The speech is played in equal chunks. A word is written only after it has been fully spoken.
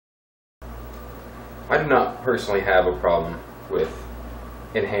I do not personally have a problem with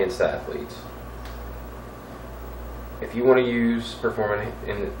enhanced athletes. If you want to use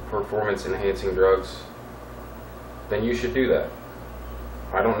performance enhancing drugs, then you should do that.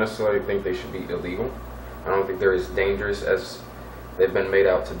 I don't necessarily think they should be illegal. I don't think they're as dangerous as they've been made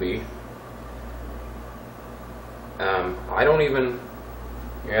out to be. I don't even,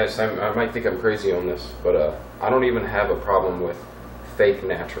 yes, I might think I'm crazy on this, but I don't even have a problem with fake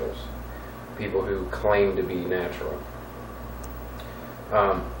naturals, people who claim to be natural.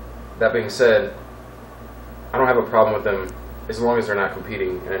 That being said, I don't have a problem with them as long as they're not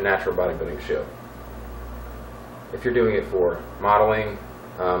competing in a natural bodybuilding show. If you're doing it for modeling,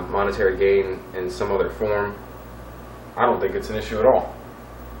 monetary gain in some other form, I don't think it's an issue at all.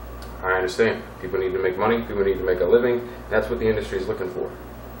 I understand. People need to make money, people need to make a living, that's what the industry is looking for.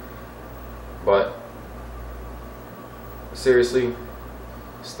 But seriously,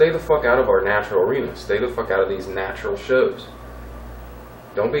 stay the fuck out of our natural arena. Stay the fuck out of these natural shows.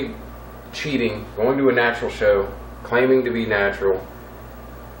 Don't be cheating, going to a natural show, claiming to be natural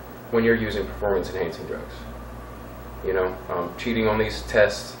when you're using performance enhancing drugs. You know, cheating on these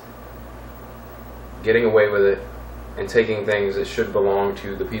tests, getting away with it, and taking things that should belong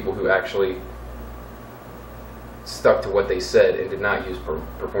to the people who actually stuck to what they said and did not use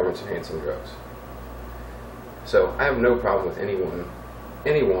performance enhancing drugs. So I have no problem with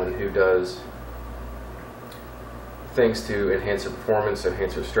anyone who does things to enhance their performance,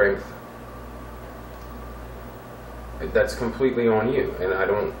 enhance their strength. That's completely on you, and I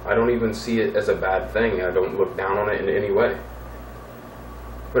don't even see it as a bad thing. I don't look down on it in any way.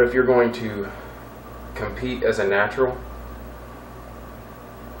 But if you're going to compete as a natural,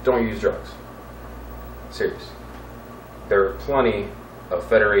 don't use drugs. Serious. There are plenty of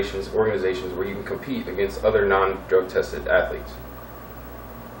federations, organizations where you can compete against other non-drug tested athletes.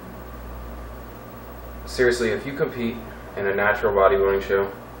 Seriously, if you compete in a natural bodybuilding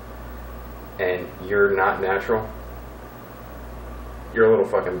show and you're not natural, you're a little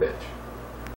fucking bitch.